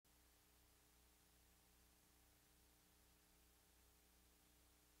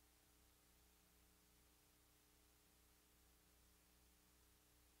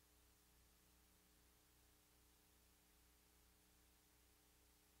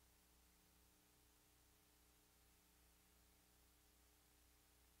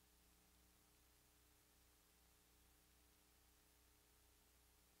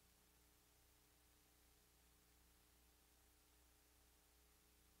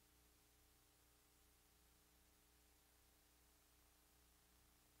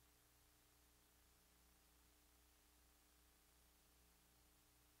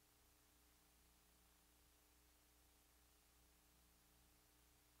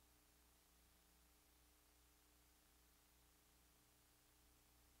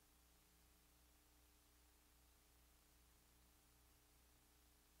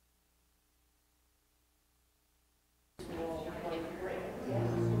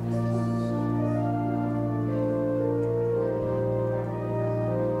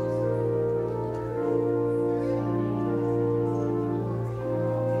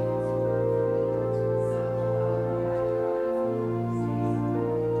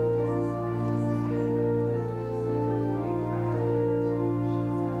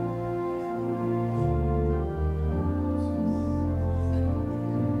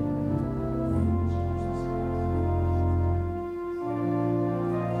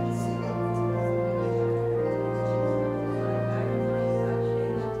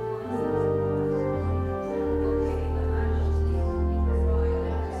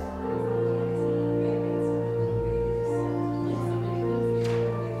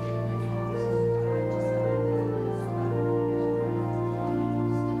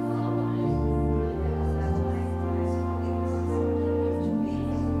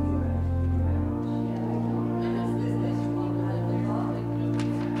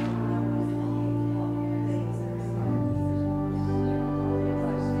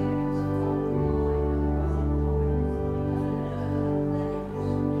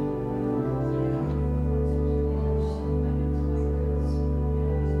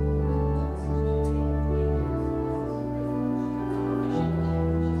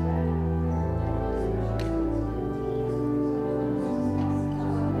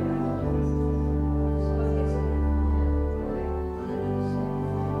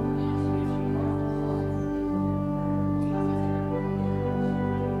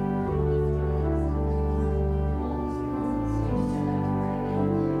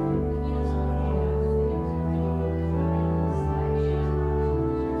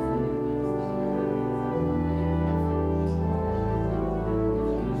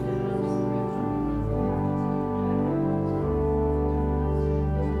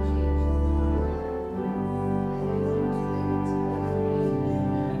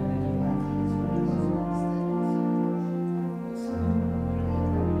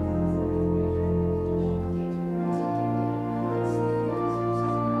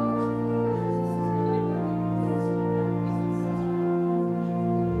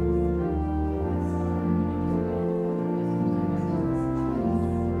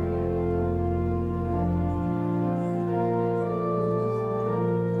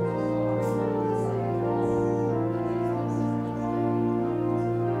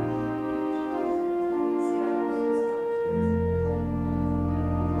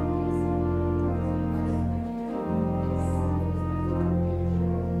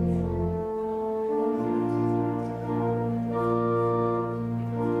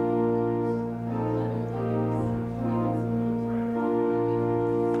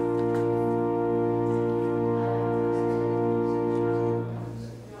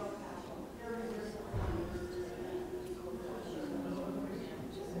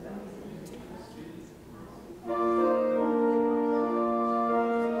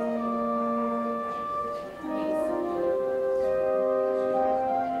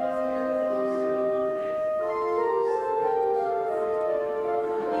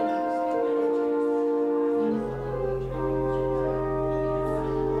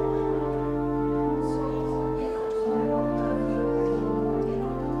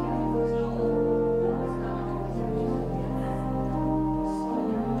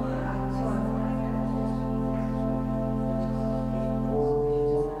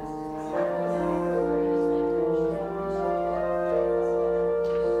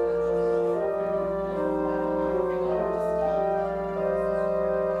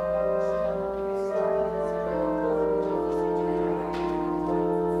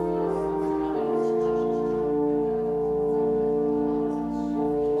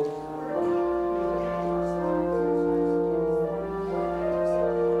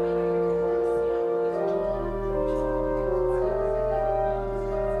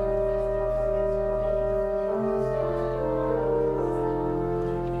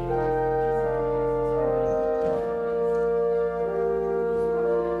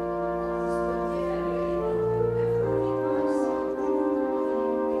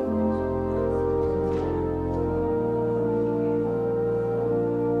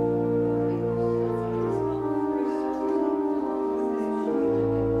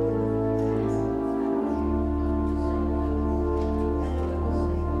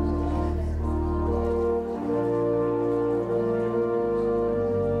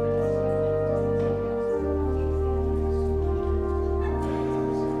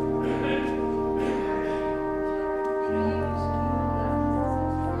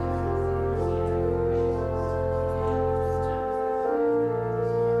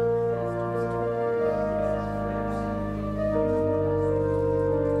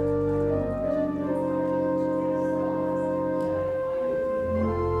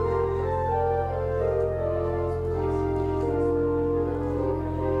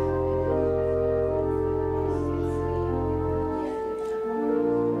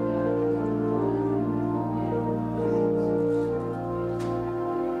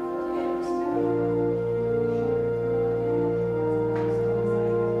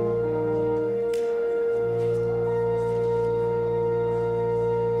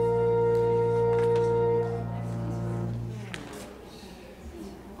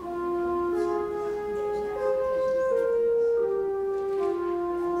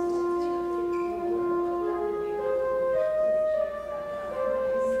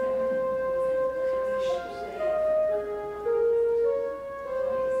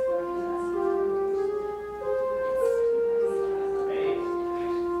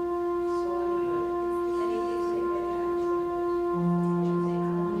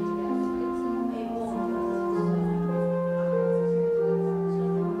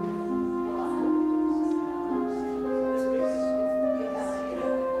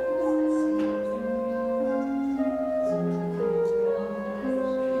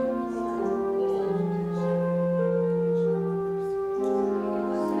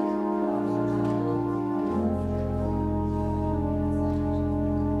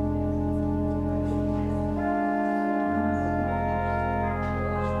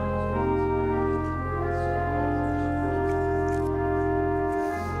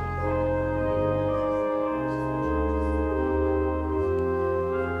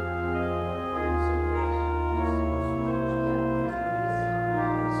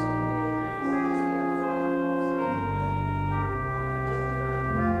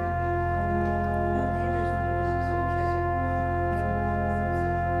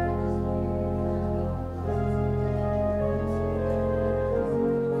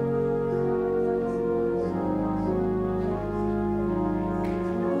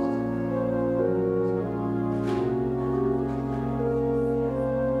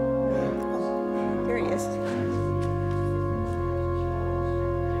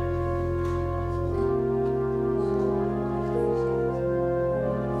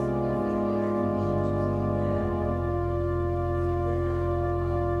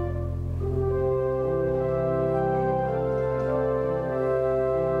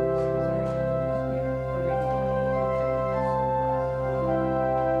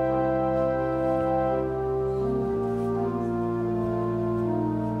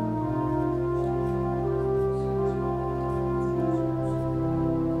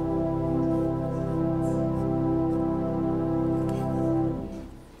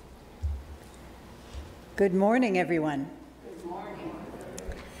Good morning, everyone. Good morning.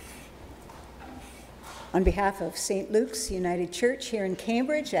 On behalf of St. Luke's United Church here in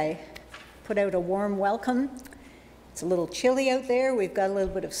Cambridge, I put out a warm welcome. It's a little chilly out there. We've got a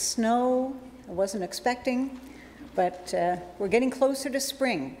little bit of snow. I wasn't expecting, but we're getting closer to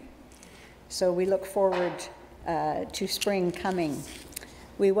spring. So we look forward to spring coming.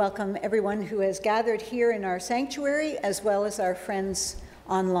 We welcome everyone who has gathered here in our sanctuary, as well as our friends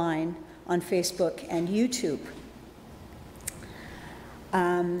online on Facebook and YouTube.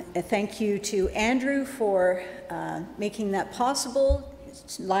 A thank you to Andrew for making that possible,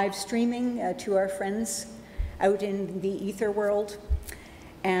 live streaming to our friends out in the ether world.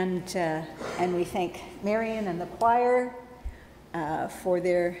 And we thank Marion and the choir for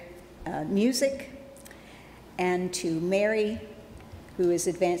their music, and to Mary, who is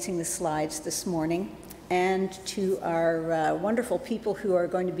advancing the slides this morning, and to our wonderful people who are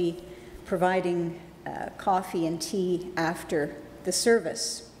going to be providing coffee and tea after the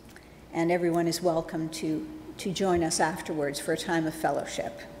service. And everyone is welcome to join us afterwards for a time of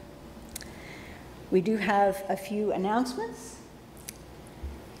fellowship. We do have a few announcements.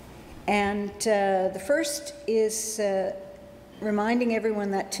 And the first is reminding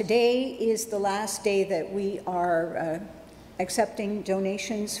everyone that today is the last day that we are accepting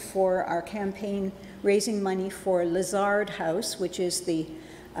donations for our campaign raising money for Lazard House, which is the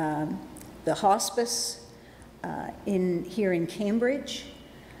hospice here in Cambridge.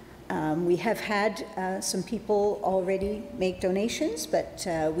 We have had some people already make donations, but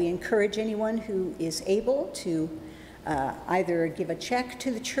we encourage anyone who is able to either give a check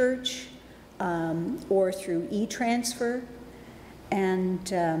to the church or through e-transfer,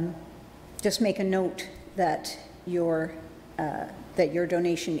 and just make a note that your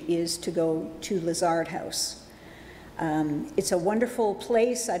donation is to go to Lazard House. It's a wonderful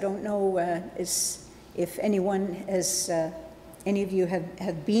place. I don't know if anyone has, any of you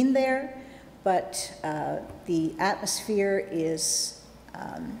have been there, but the atmosphere is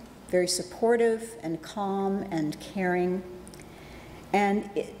very supportive and calm and caring. And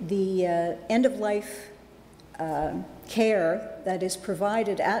the end-of-life care that is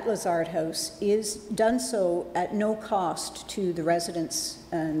provided at Lazard House is done so at no cost to the residents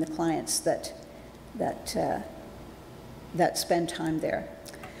and the clients that spend time there.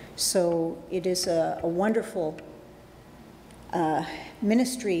 So it is a wonderful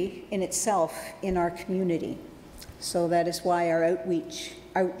ministry in itself in our community. So that is why our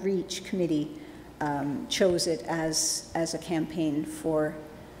outreach committee chose it as a campaign for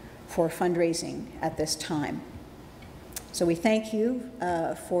fundraising at this time. So we thank you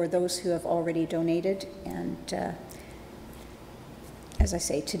for those who have already donated, and as I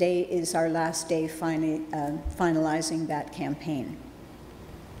say, today is our last day finalizing that campaign.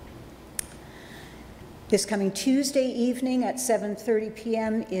 This coming Tuesday evening at 7:30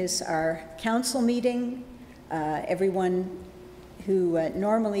 p.m. is our council meeting. Everyone who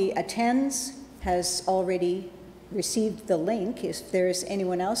normally attends has already received the link. If there's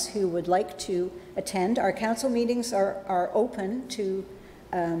anyone else who would like to attend, our council meetings are open to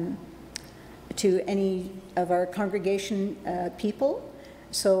any of our congregation people.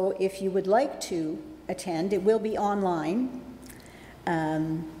 So if you would like to attend, it will be online.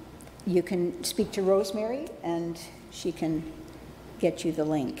 You can speak to Rosemary and she can get you the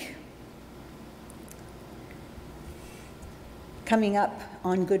link. Coming up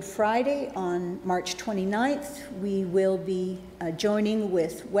on Good Friday, on March 29th, we will be joining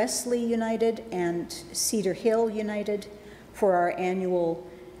with Wesley United and Cedar Hill United for our annual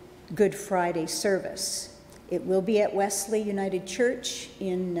Good Friday service. It will be at Wesley United Church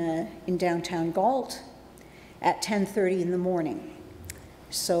in downtown Galt at 10:30 in the morning.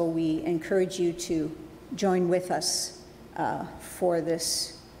 So we encourage you to join with us for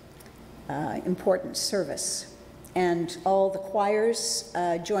this important service. And all the choirs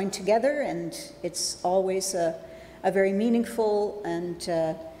join together, and it's always a very meaningful and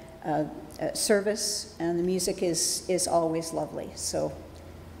service, and the music is always lovely. So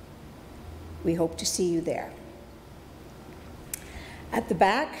we hope to see you there. At the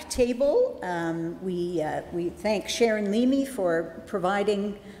back table, we thank Sharon Leamy for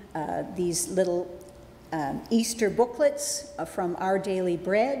providing these little Easter booklets from Our Daily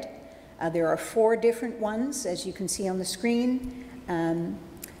Bread. There are 4 different ones, as you can see on the screen,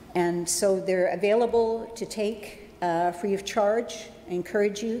 and so they're available to take free of charge. I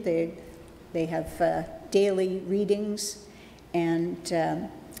encourage you. They have daily readings, and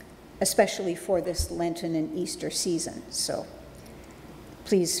especially for this Lenten and Easter season. So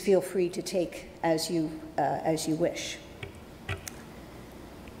please feel free to take as you wish.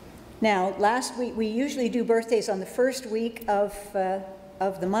 Now, last week, we usually do birthdays on the first week of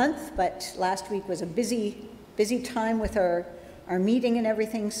the month, but last week was a busy time with our meeting and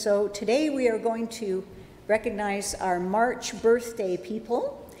everything. So today we are going to recognize our March birthday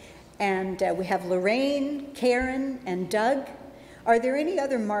people. And we have Lorraine, Karen, and Doug. Are there any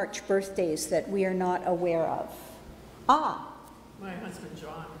other March birthdays that we are not aware of? Ah. My husband,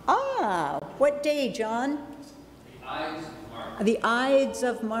 John. Ah, what day, John? The Ides of March. The Ides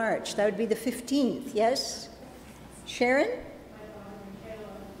of March. That would be the 15th, yes? Sharon?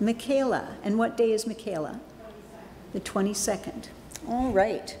 Michaela. And what day is Michaela? The 22nd. All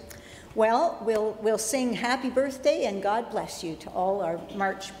right. Well, we'll sing happy birthday and God bless you to all our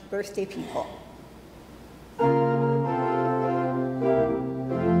March birthday people.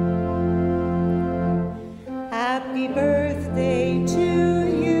 Happy birthday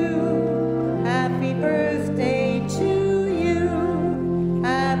to you. Happy birthday to you.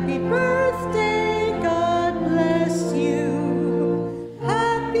 Happy birthday, God bless you.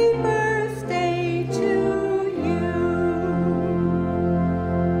 Happy birthday to you.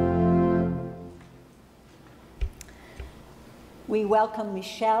 We welcome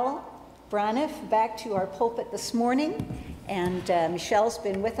Michele Braniff back to our pulpit this morning, and Michelle's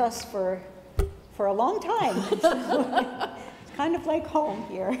been with us for a long time. It's kind of like home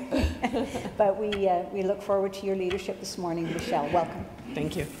here. But we look forward to your leadership this morning, Michele. Welcome.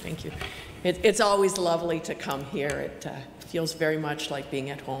 Thank you, thank you. It's always lovely to come here. It feels very much like being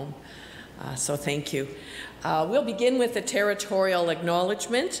at home. So thank you. We'll begin with the territorial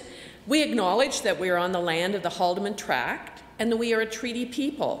acknowledgement. We acknowledge that we are on the land of the Haldimand Tract and that we are a treaty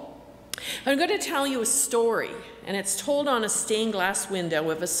people. I'm going to tell you a story, and it's told on a stained glass window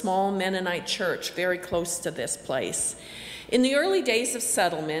of a small Mennonite church very close to this place. In the early days of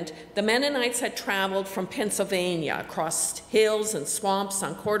settlement, the Mennonites had traveled from Pennsylvania across hills and swamps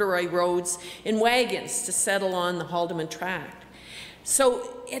on corduroy roads in wagons to settle on the Haldimand Tract.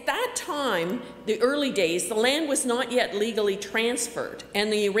 So at that time, the early days, the land was not yet legally transferred,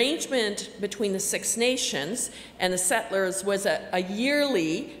 and the arrangement between the Six Nations and the settlers was a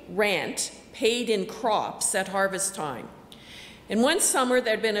yearly rent paid in crops at harvest time. And one summer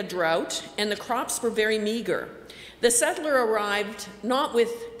there had been a drought, and the crops were very meager. The settler arrived not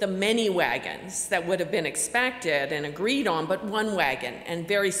with the many wagons that would have been expected and agreed on, but one wagon, and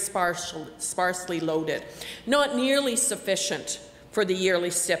very sparsely loaded, not nearly sufficient for the yearly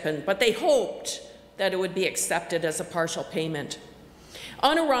stipend, but they hoped that it would be accepted as a partial payment.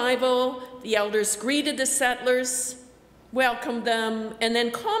 On arrival, the elders greeted the settlers, welcomed them, and then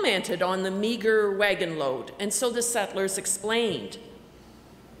commented on the meager wagon load. And so the settlers explained.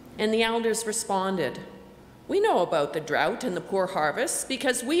 And the elders responded, "We know about the drought and the poor harvests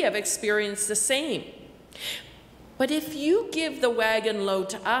because we have experienced the same. But if you give the wagon load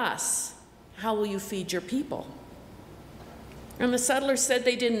to us, how will you feed your people?" And the settlers said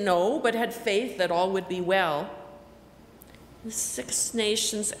they didn't know, but had faith that all would be well. The Six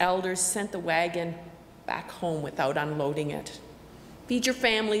Nations elders sent the wagon back home without unloading it. "Feed your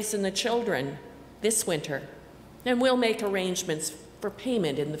families and the children this winter, and we'll make arrangements for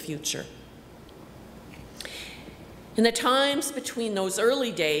payment in the future." In the times between those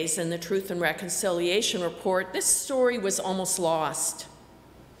early days and the Truth and Reconciliation report, this story was almost lost.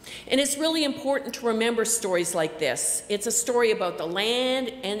 And it's really important to remember stories like this. It's a story about the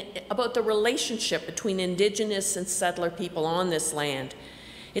land and about the relationship between Indigenous and settler people on this land.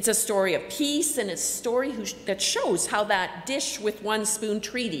 It's a story of peace, and it's a story that shows how that dish with one spoon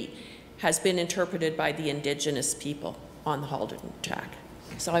treaty has been interpreted by the Indigenous people on the Haldimand Tract.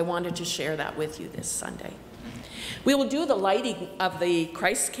 So I wanted to share that with you this Sunday. We will do the lighting of the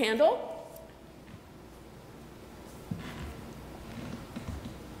Christ candle.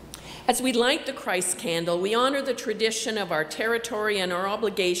 As we light the Christ candle, we honor the tradition of our territory and our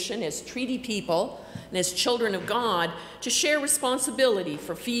obligation as treaty people and as children of God to share responsibility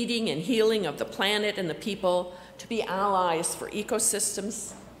for feeding and healing of the planet and the people, to be allies for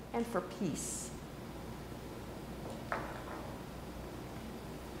ecosystems and for peace.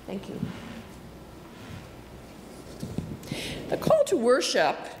 Thank you. The call to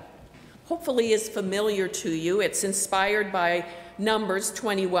worship hopefully is familiar to you. It's inspired by Numbers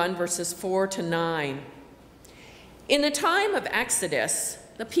 21, verses 4 to 9. In the time of Exodus,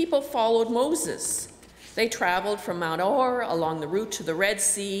 the people followed Moses. They traveled from Mount Or along the route to the Red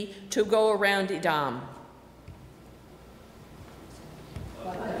Sea to go around Edom.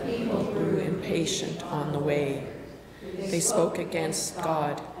 But the people grew impatient on the way. They spoke against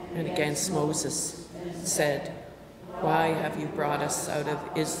God and against Moses, said, "Why have you brought us out of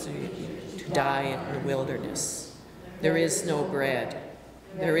Israel to die in the wilderness? There is no bread,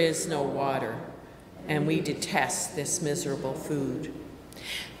 there is no water, and we detest this miserable food.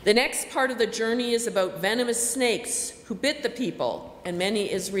 The next part of the journey is about venomous snakes who bit the people, and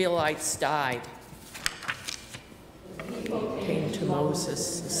many Israelites died. The people came to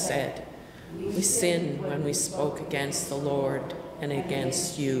Moses and said, "We sinned when we spoke against the Lord and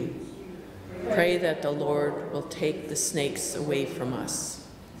against you. Pray that the Lord will take the snakes away from us."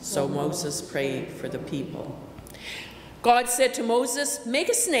 So Moses prayed for the people. God said to Moses, "Make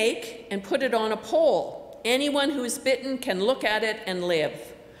a snake and put it on a pole. Anyone who is bitten can look at it and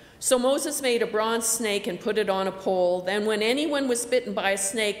live." So Moses made a bronze snake and put it on a pole. Then when anyone was bitten by a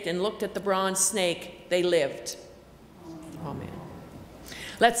snake and looked at the bronze snake, they lived. Amen.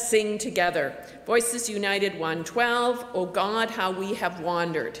 Let's sing together. Voices United 112, "O God, how we have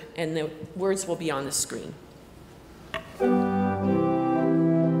wandered." And the words will be on the screen.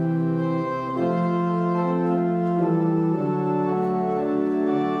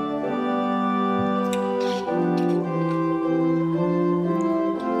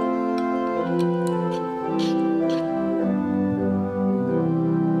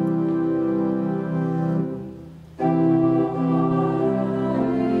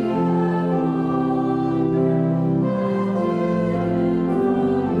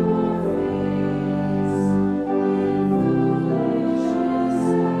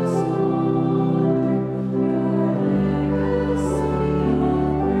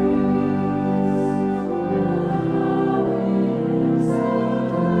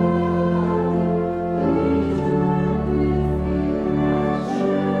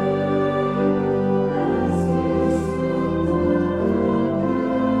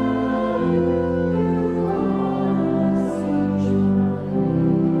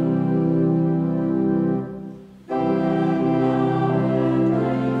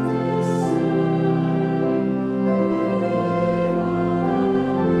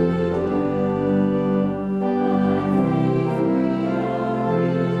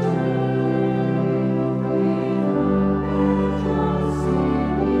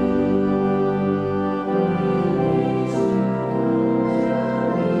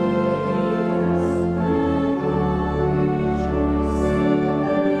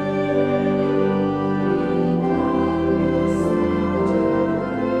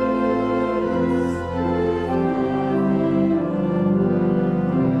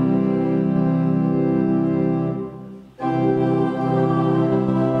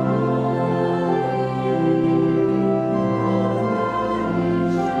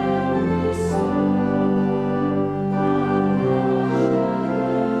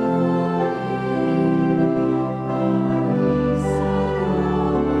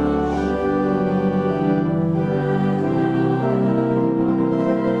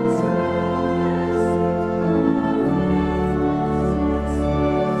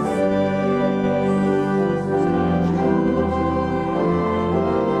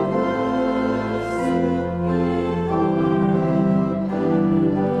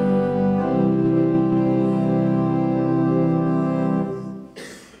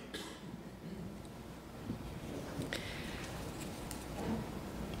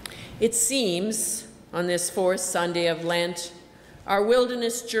 It seems, on this fourth Sunday of Lent, our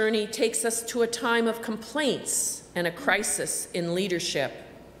wilderness journey takes us to a time of complaints and a crisis in leadership.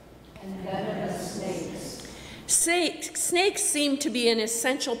 And venomous snakes. Snakes seem to be an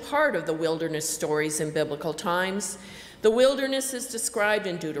essential part of the wilderness stories in biblical times. The wilderness is described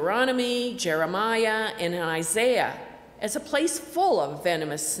in Deuteronomy, Jeremiah, and in Isaiah as a place full of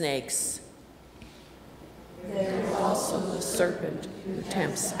venomous snakes. There is also the serpent who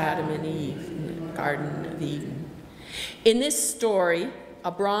tempts Adam and Eve in the Garden of Eden. In this story,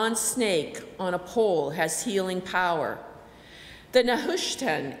 a bronze snake on a pole has healing power. The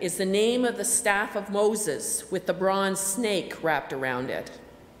Nehushtan is the name of the staff of Moses with the bronze snake wrapped around it.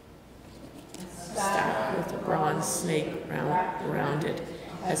 The staff with the bronze snake wrapped around it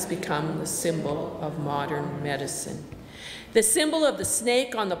has become the symbol of modern medicine. The symbol of the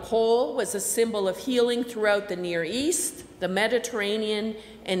snake on the pole was a symbol of healing throughout the Near East, the Mediterranean,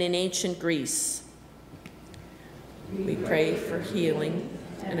 and in ancient Greece. We pray for healing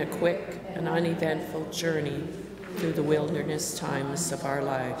and a quick and uneventful journey through the wilderness times of our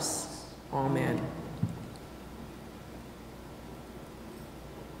lives. Amen.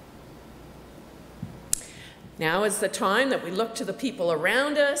 Now is the time that we look to the people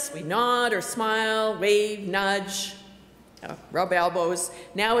around us. We nod or smile, wave, nudge, rub elbows.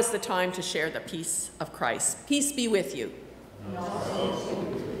 Now is the time to share the peace of Christ. Peace be with you.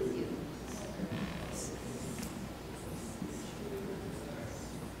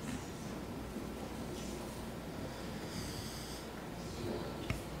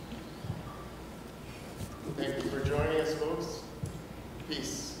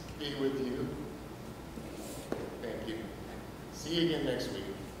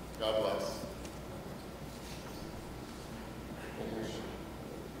 God bless.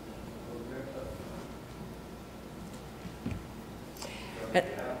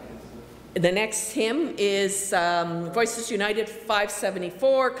 The next hymn is Voices United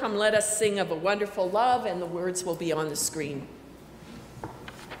 574, Come Let Us Sing of a Wonderful Love, and the words will be on the screen.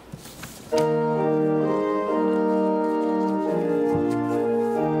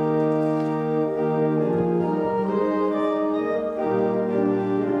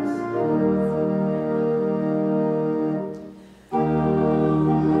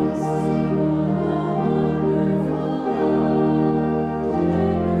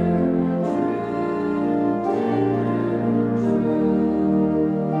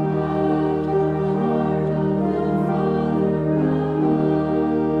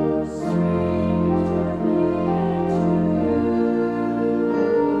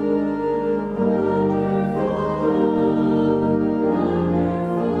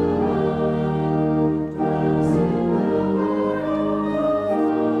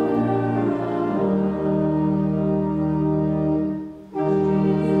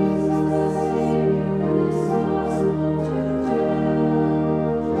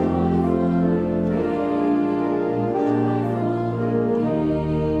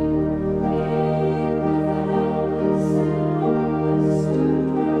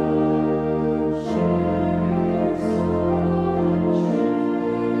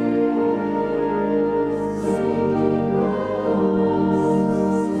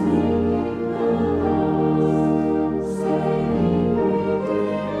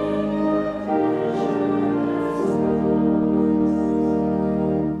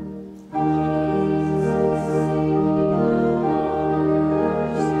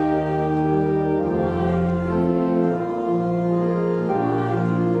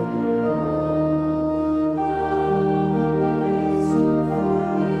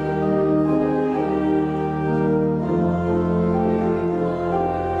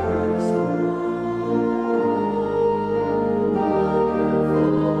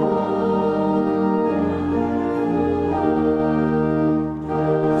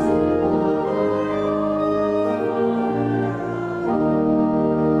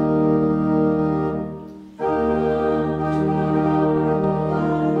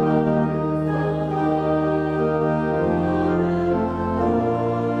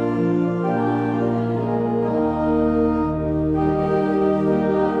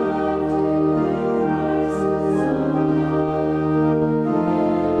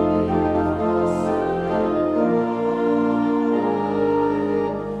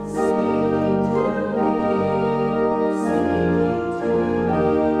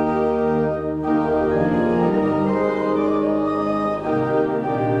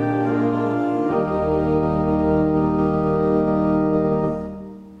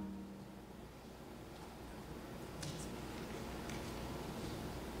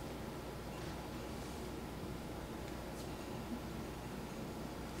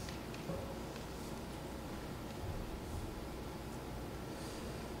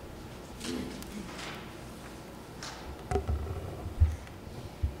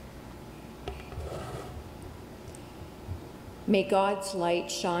 May God's light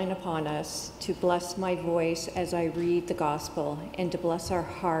shine upon us to bless my voice as I read the gospel and to bless our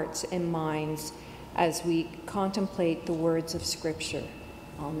hearts and minds as we contemplate the words of Scripture.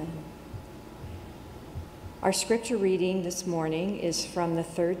 Amen. Our scripture reading this morning is from the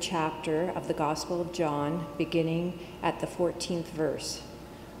 3rd chapter of the Gospel of John, beginning at the 14th verse.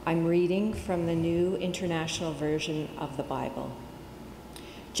 I'm reading from the New International Version of the Bible.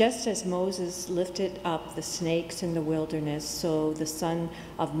 Just as Moses lifted up the snakes in the wilderness, so the Son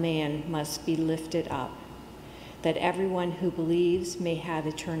of Man must be lifted up, that everyone who believes may have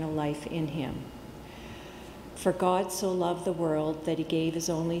eternal life in him. For God so loved the world that he gave his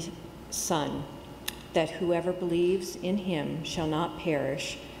only Son, that whoever believes in him shall not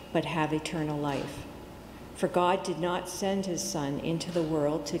perish, but have eternal life. For God did not send his Son into the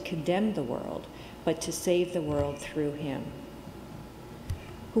world to condemn the world, but to save the world through him.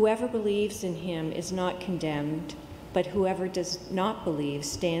 Whoever believes in him is not condemned, but whoever does not believe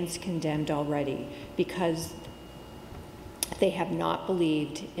stands condemned already, because they have not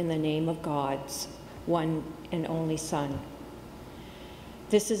believed in the name of God's one and only Son.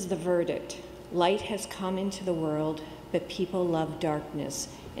 This is the verdict. Light has come into the world, but people love darkness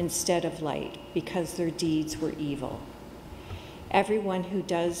instead of light, because their deeds were evil. Everyone who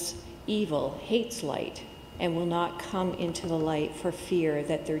does evil hates light and will not come into the light for fear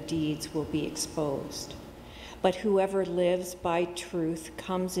that their deeds will be exposed. But whoever lives by truth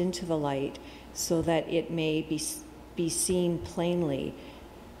comes into the light so that it may be seen plainly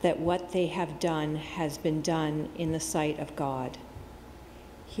that what they have done has been done in the sight of God.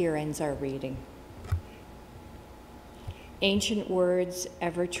 Here ends our reading. Ancient words,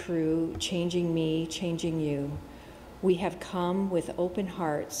 ever true, changing me, changing you. We have come with open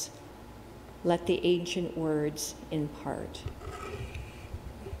hearts. Let the ancient words impart.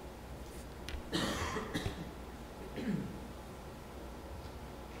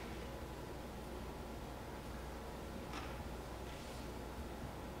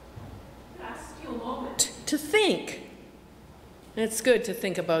 Ask you a moment to think. And it's good to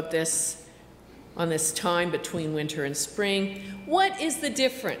think about this on this time between winter and spring. What is the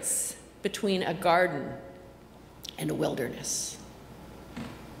difference between a garden and a wilderness?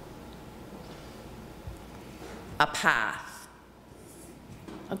 A path.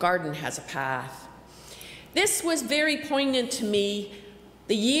 A garden has a path. This was very poignant to me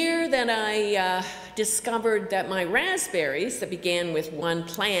the year that I discovered that my raspberries, that began with one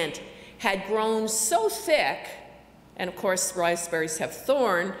plant, had grown so thick, and of course raspberries have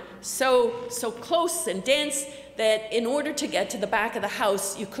thorn, so close and dense that in order to get to the back of the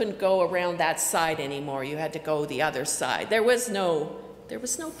house, you couldn't go around that side anymore. You had to go the other side. There was no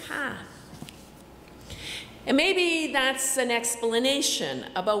path. And maybe that's an explanation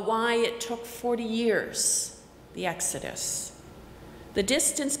about why it took 40 years, the Exodus. The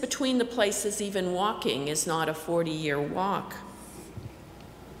distance between the places, even walking, is not a 40-year walk.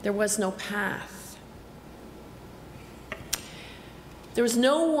 There was no path. There was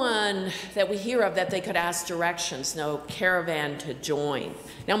no one that we hear of that they could ask directions, no caravan to join.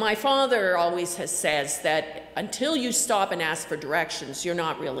 Now, my father always says that until you stop and ask for directions, you're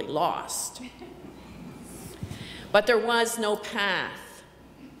not really lost. But there was no path.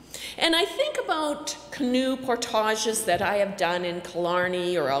 And I think about canoe portages that I have done in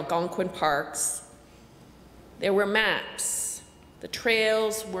Killarney or Algonquin parks. There were maps. The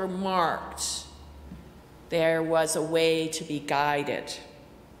trails were marked. There was a way to be guided.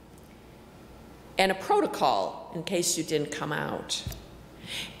 And a protocol in case you didn't come out.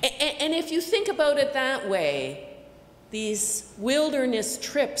 And if you think about it that way, these wilderness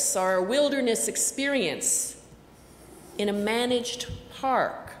trips are a wilderness experience in a managed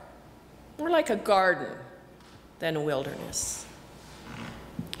park, more like a garden than a wilderness.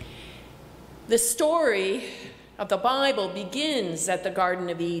 The story of the Bible begins at the Garden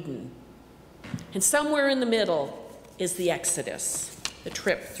of Eden, and somewhere in the middle is the Exodus, the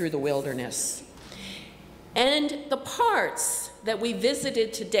trip through the wilderness. And the parts that we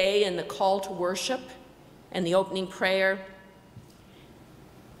visited today in the call to worship and the opening prayer,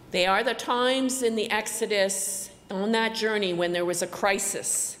 they are the times in the Exodus on that journey when there was a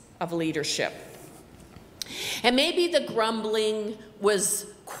crisis of leadership. And maybe the grumbling was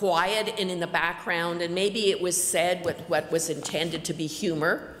quiet and in the background, and maybe it was said with what was intended to be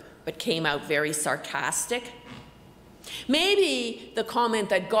humor, but came out very sarcastic. Maybe the comment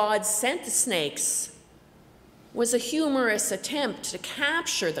that God sent the snakes was a humorous attempt to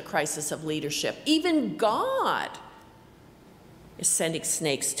capture the crisis of leadership. Even God is sending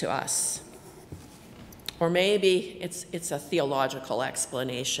snakes to us. Or maybe it's a theological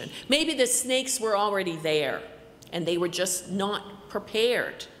explanation. Maybe the snakes were already there, and they were just not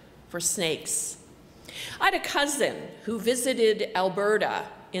prepared for snakes. I had a cousin who visited Alberta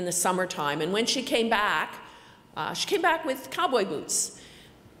in the summertime, and when she came back with cowboy boots.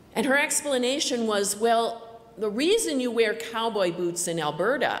 And her explanation was, well, the reason you wear cowboy boots in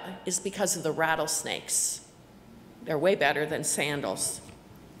Alberta is because of the rattlesnakes. They're way better than sandals.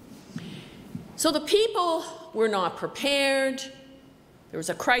 So the people were not prepared. There was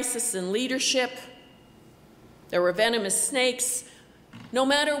a crisis in leadership. There were venomous snakes. No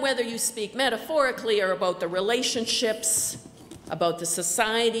matter whether you speak metaphorically or about the relationships, about the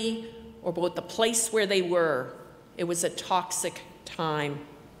society, or about the place where they were, it was a toxic time.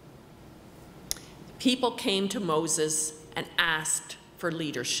 People came to Moses and asked for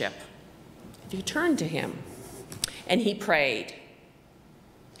leadership. He turned to him and he prayed.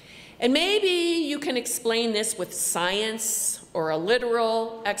 And maybe you can explain this with science or a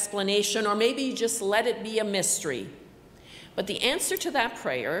literal explanation, or maybe you just let it be a mystery. But the answer to that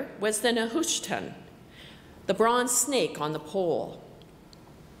prayer was the Nehushtan, the bronze snake on the pole.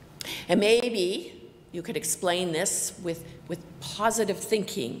 And maybe you could explain this with positive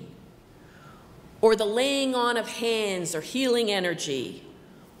thinking, or the laying on of hands or healing energy,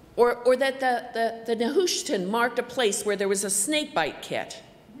 or that the Nehushtan marked a place where there was a snake bite kit.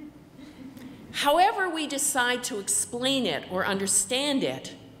 However we decide to explain it or understand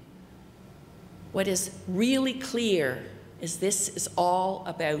it, what is really clear is this is all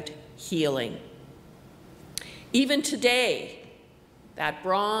about healing. Even today, that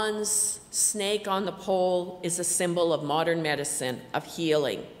bronze snake on the pole is a symbol of modern medicine, of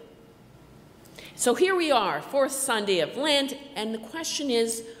healing. So here we are, fourth Sunday of Lent, and the question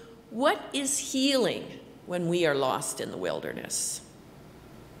is, what is healing when we are lost in the wilderness?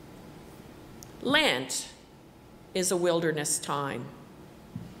 Lent is a wilderness time.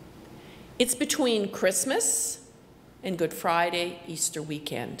 It's between Christmas and Good Friday, Easter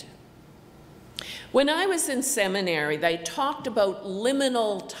weekend. When I was in seminary, they talked about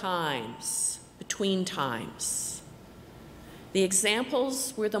liminal times, between times. The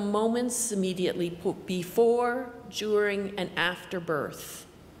examples were the moments immediately before, during, and after birth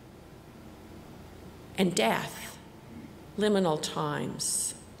and death, liminal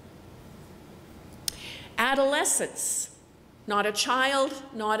times. Adolescence, not a child,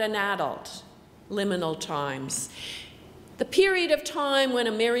 not an adult, liminal times. The period of time when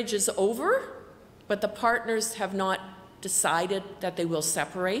a marriage is over, but the partners have not decided that they will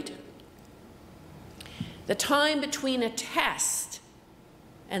separate. The time between a test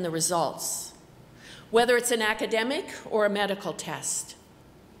and the results, whether it's an academic or a medical test,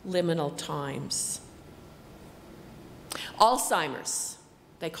 liminal times. Alzheimer's,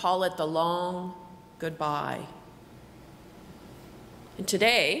 they call it the long goodbye. And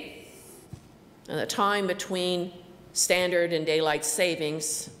today, in the time between standard and daylight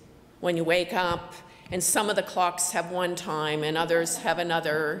savings, when you wake up and some of the clocks have one time and others have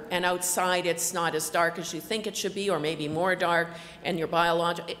another, and outside it's not as dark as you think it should be, or maybe more dark, and your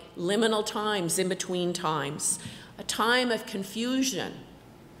biological, liminal times, in between times, a time of confusion,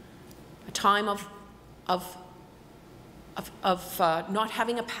 a time of not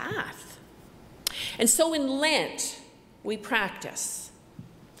having a path. And so in Lent, we practice.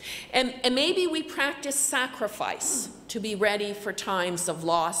 And maybe we practice sacrifice to be ready for times of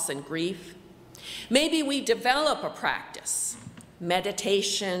loss and grief. Maybe we develop a practice,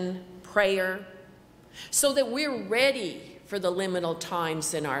 meditation, prayer, so that we're ready for the liminal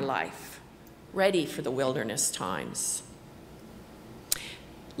times in our life, ready for the wilderness times.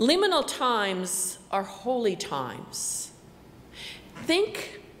 Liminal times are holy times.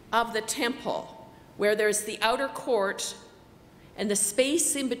 Think of the temple, where there's the outer court and the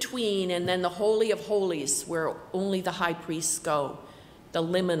space in between, and then the Holy of Holies, where only the high priests go, the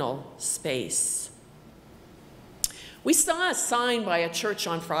liminal space. We saw a sign by a church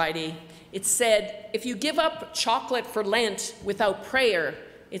on Friday. It said, if you give up chocolate for Lent without prayer,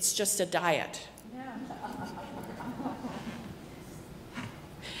 it's just a diet.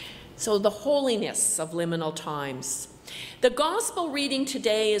 So the holiness of liminal times. The gospel reading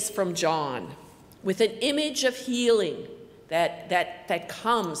today is from John, with an image of healing that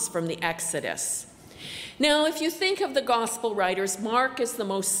comes from the Exodus. Now, if you think of the gospel writers, Mark is the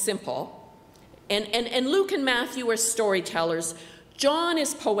most simple, and Luke and Matthew are storytellers. John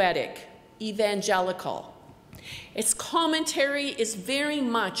is poetic, evangelical. Its commentary is very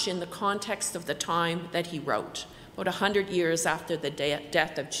much in the context of the time that he wrote, about 100 years after the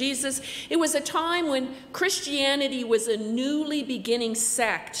death of Jesus. It was a time when Christianity was a newly beginning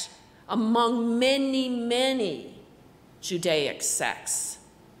sect among many, many Judaic sects.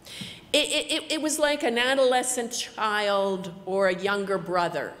 It was like an adolescent child or a younger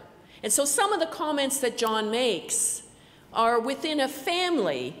brother. And so some of the comments that John makes are within a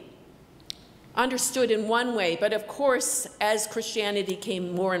family, understood in one way, but of course, as Christianity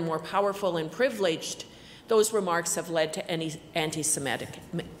became more and more powerful and privileged, those remarks have led to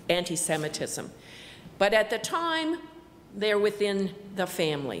anti-Semitism. But at the time, they're within the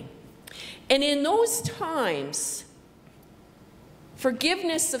family. And in those times,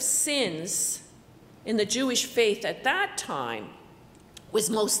 forgiveness of sins in the Jewish faith at that time was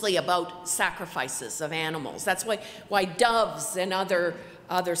mostly about sacrifices of animals. That's why doves and other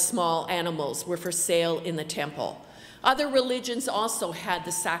small animals were for sale in the temple. Other religions also had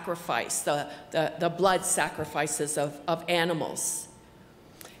the sacrifice, the blood sacrifices of animals.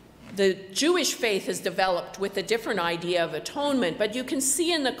 The Jewish faith has developed with a different idea of atonement, but you can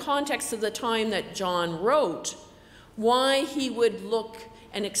see in the context of the time that John wrote why he would look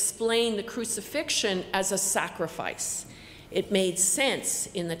and explain the crucifixion as a sacrifice. It made sense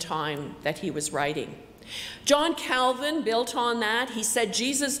in the time that he was writing. John Calvin built on that. He said,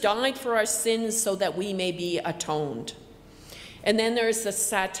 Jesus died for our sins so that we may be atoned. And then there's the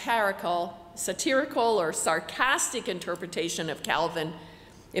satirical or sarcastic interpretation of Calvin.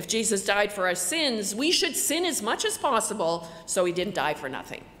 If Jesus died for our sins, we should sin as much as possible so he didn't die for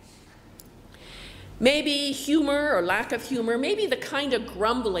nothing. Maybe humor or lack of humor, maybe the kind of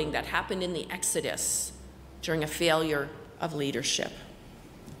grumbling that happened in the Exodus during a failure of leadership.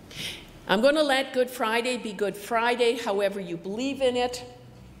 I'm going to let Good Friday be Good Friday, however you believe in it.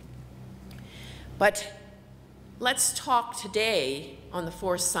 But let's talk today, on the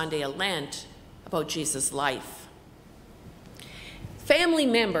fourth Sunday of Lent, about Jesus' life. Family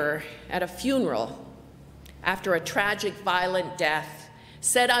member at a funeral after a tragic, violent death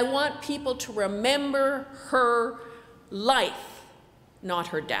said, "I want people to remember her life, not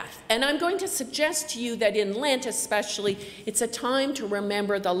her death." And I'm going to suggest to you that in Lent especially, it's a time to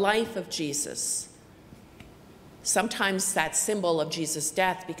remember the life of Jesus. Sometimes that symbol of Jesus'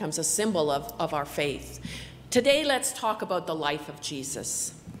 death becomes a symbol of our faith. Today, let's talk about the life of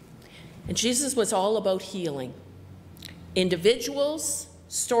Jesus. And Jesus was all about healing. Individuals,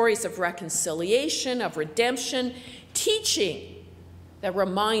 stories of reconciliation, of redemption, teaching that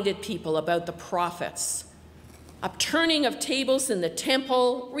reminded people about the prophets, upturning of tables in the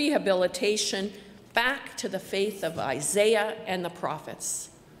temple, rehabilitation, back to the faith of Isaiah and the prophets.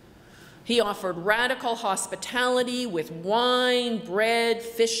 He offered radical hospitality with wine, bread,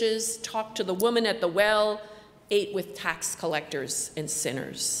 fishes, talked to the woman at the well, ate with tax collectors and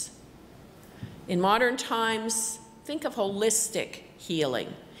sinners. In modern times, think of holistic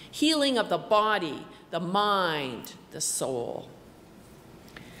healing, healing of the body, the mind, the soul.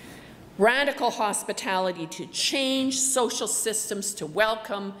 Radical hospitality to change social systems, to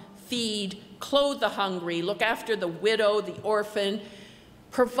welcome, feed, clothe the hungry, look after the widow, the orphan,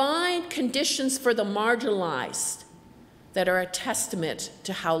 provide conditions for the marginalized that are a testament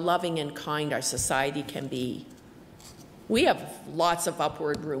to how loving and kind our society can be. We have lots of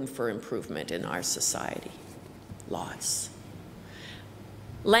upward room for improvement in our society. Lots.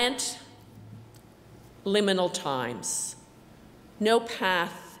 Lent, liminal times, no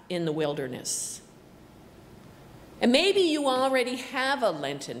path in the wilderness. And maybe you already have a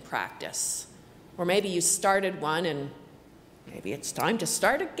Lenten practice, or maybe you started one and maybe it's time to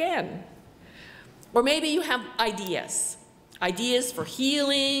start again. Or maybe you have ideas for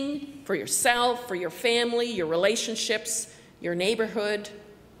healing, for yourself, for your family, your relationships, your neighborhood,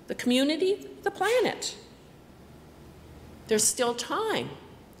 the community, the planet. There's still time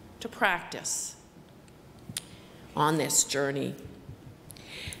to practice on this journey.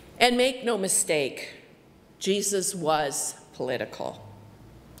 And make no mistake, Jesus was political.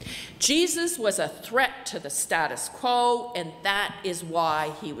 Jesus was a threat to the status quo, and that is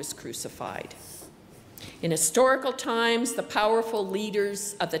why he was crucified. In historical times, the powerful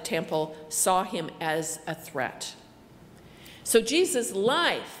leaders of the temple saw him as a threat. So Jesus'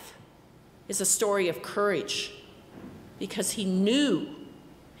 life is a story of courage, because he knew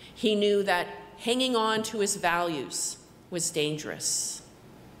that hanging on to his values was dangerous.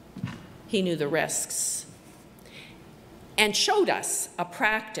 He knew the risks and showed us a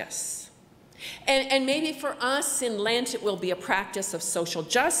practice. And maybe for us in Lent, it will be a practice of social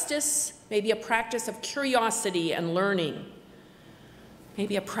justice, maybe a practice of curiosity and learning,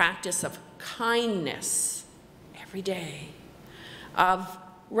 maybe a practice of kindness every day, of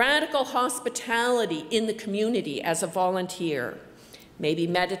radical hospitality in the community as a volunteer, maybe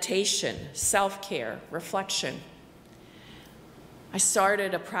meditation, self-care, reflection. I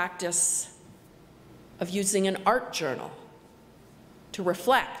started a practice of using an art journal to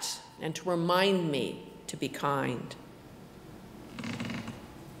reflect and to remind me to be kind.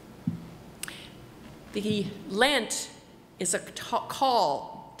 The Lent is a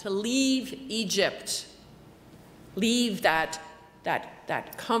call to leave Egypt, leave that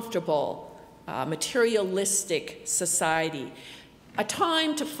comfortable, materialistic society, a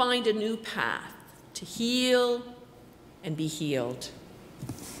time to find a new path, to heal and be healed.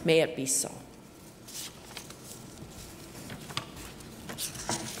 May it be so.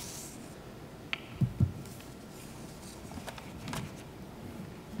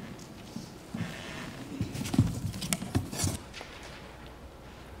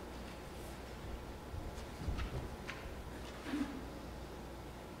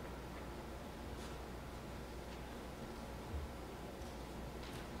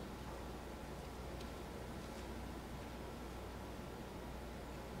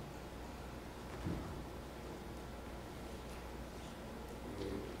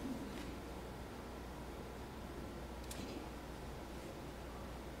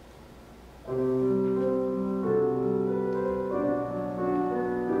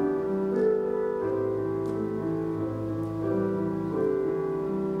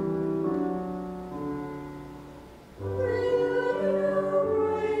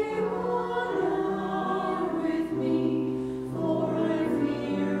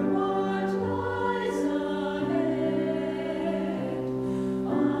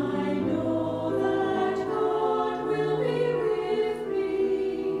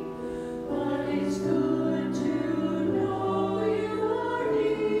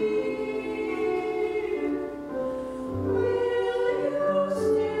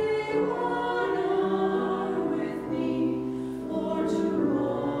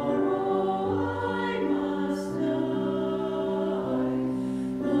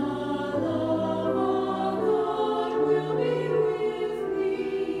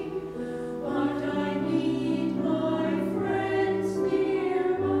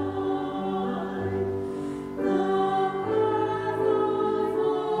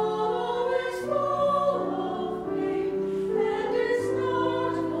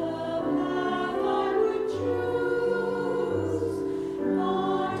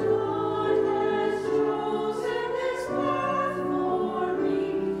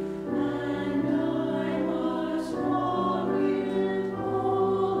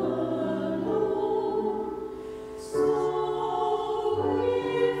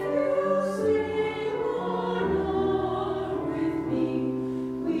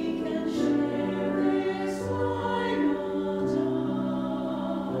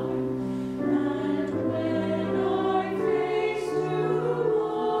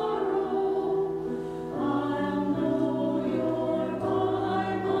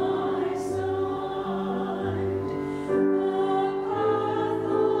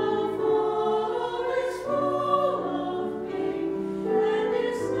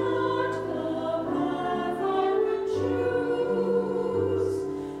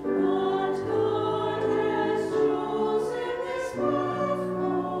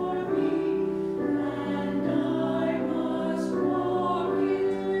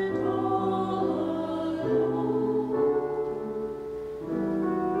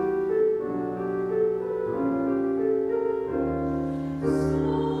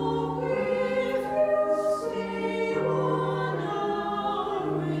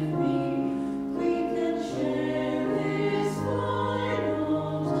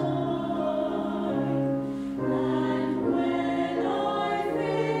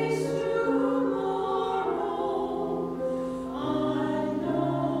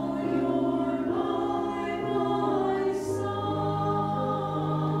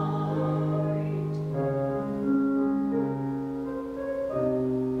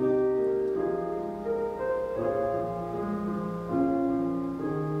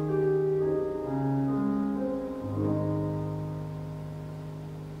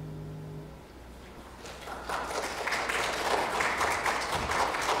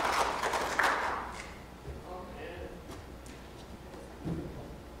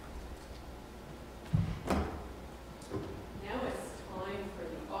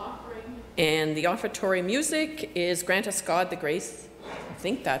 And the offertory music is Grant Us God the Grace. I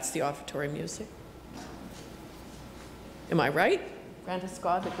think that's the offertory music. Am I right? Grant us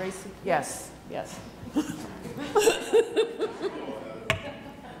God the grace. Yes, yes.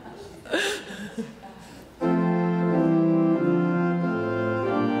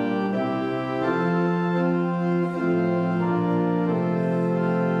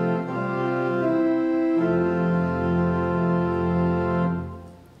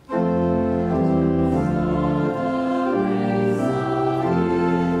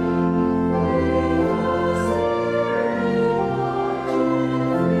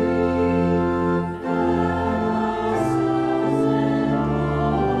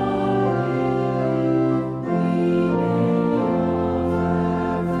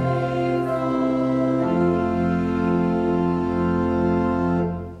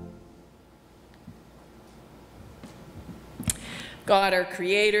 God, our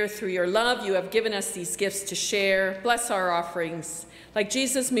Creator, through your love, you have given us these gifts to share. Bless our offerings. Like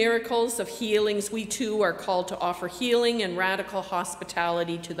Jesus' miracles of healings, we too are called to offer healing and radical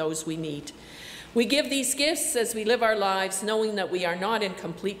hospitality to those we meet. We give these gifts as we live our lives, knowing that we are not in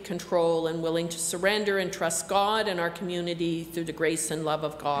complete control and willing to surrender and trust God and our community through the grace and love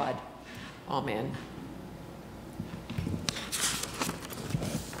of God. Amen.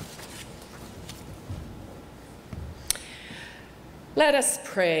 Let us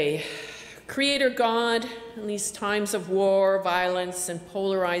pray. Creator God, in these times of war, violence, and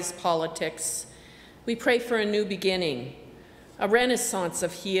polarized politics, we pray for a new beginning, a renaissance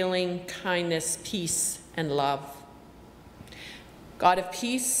of healing, kindness, peace, and love. God of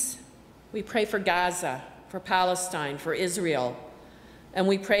peace, we pray for Gaza, for Palestine, for Israel, and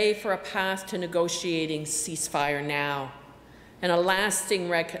we pray for a path to negotiating ceasefire now and a lasting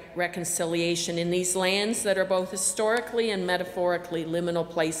reconciliation in these lands that are both historically and metaphorically liminal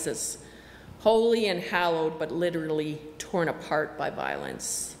places, holy and hallowed, but literally torn apart by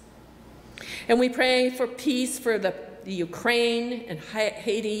violence. And we pray for peace for the Ukraine and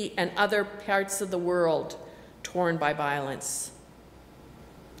Haiti and other parts of the world torn by violence.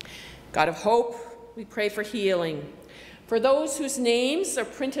 God of hope, we pray for healing. For those whose names are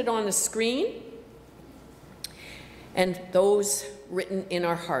printed on the screen, and those written in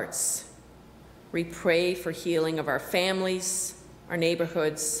our hearts. We pray for healing of our families, our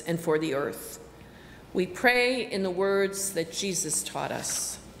neighborhoods, and for the earth. We pray in the words that Jesus taught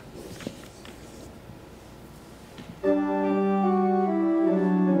us.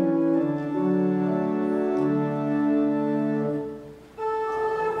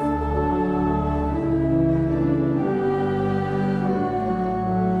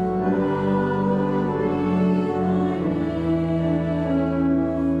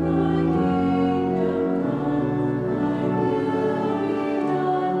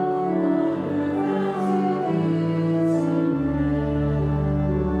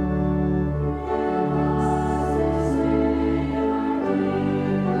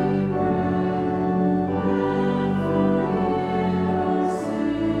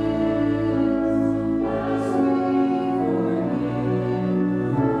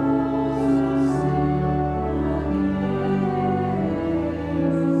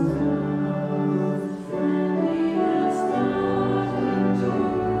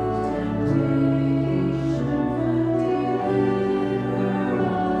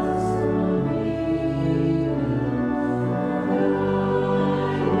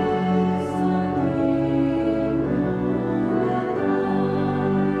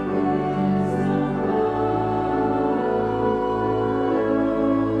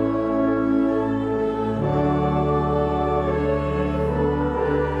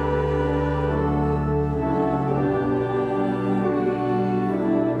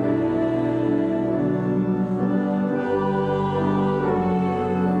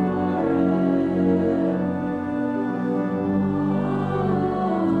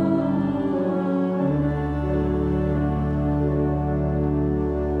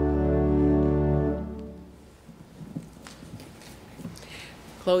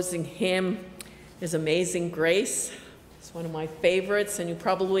 Closing hymn is Amazing Grace. It's one of my favorites, and you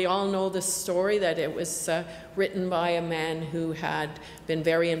probably all know the story that it was written by a man who had been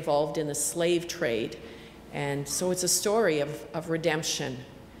very involved in the slave trade. And so it's a story of redemption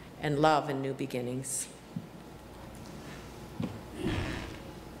and love and new beginnings.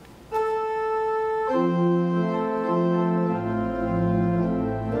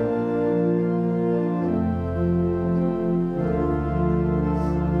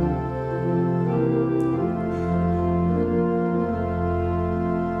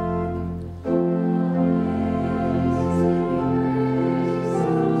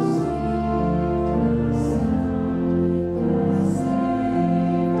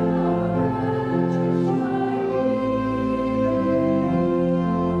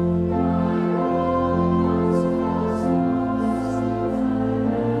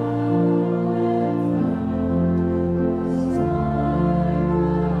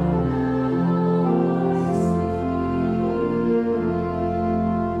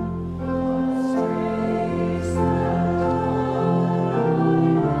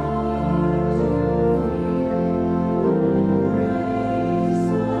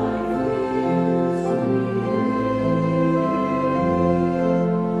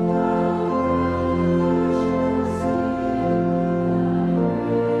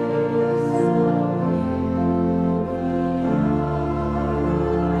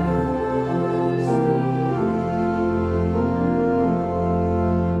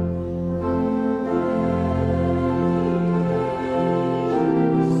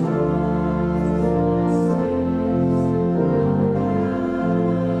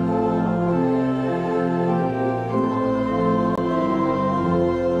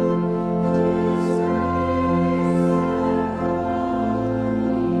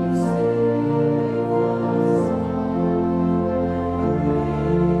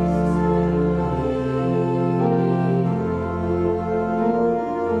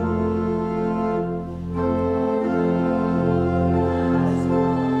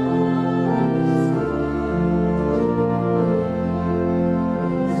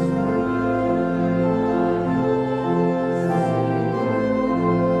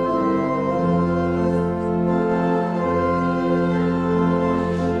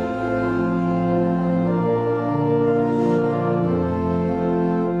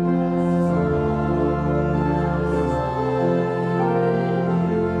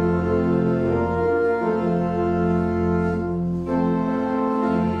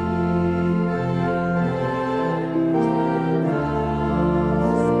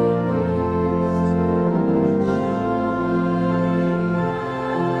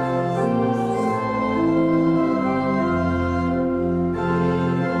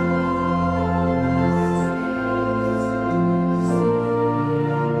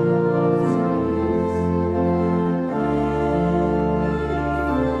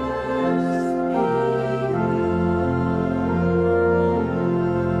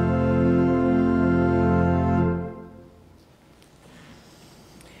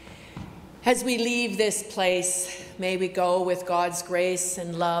 As we leave this place, may we go with God's grace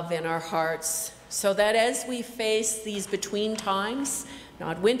and love in our hearts, so that as we face these between times,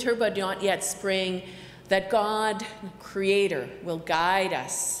 not winter but not yet spring, that God, Creator, will guide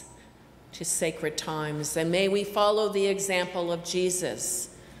us to sacred times. And may we follow the example of Jesus,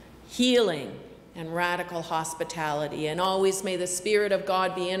 healing and radical hospitality. And always may the Spirit of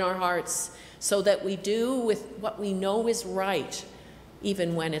God be in our hearts, so that we do with what we know is right,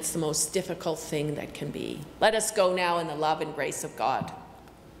 even when it's the most difficult thing that can be. Let us go now in the love and grace of God.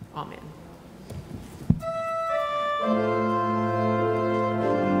 Amen.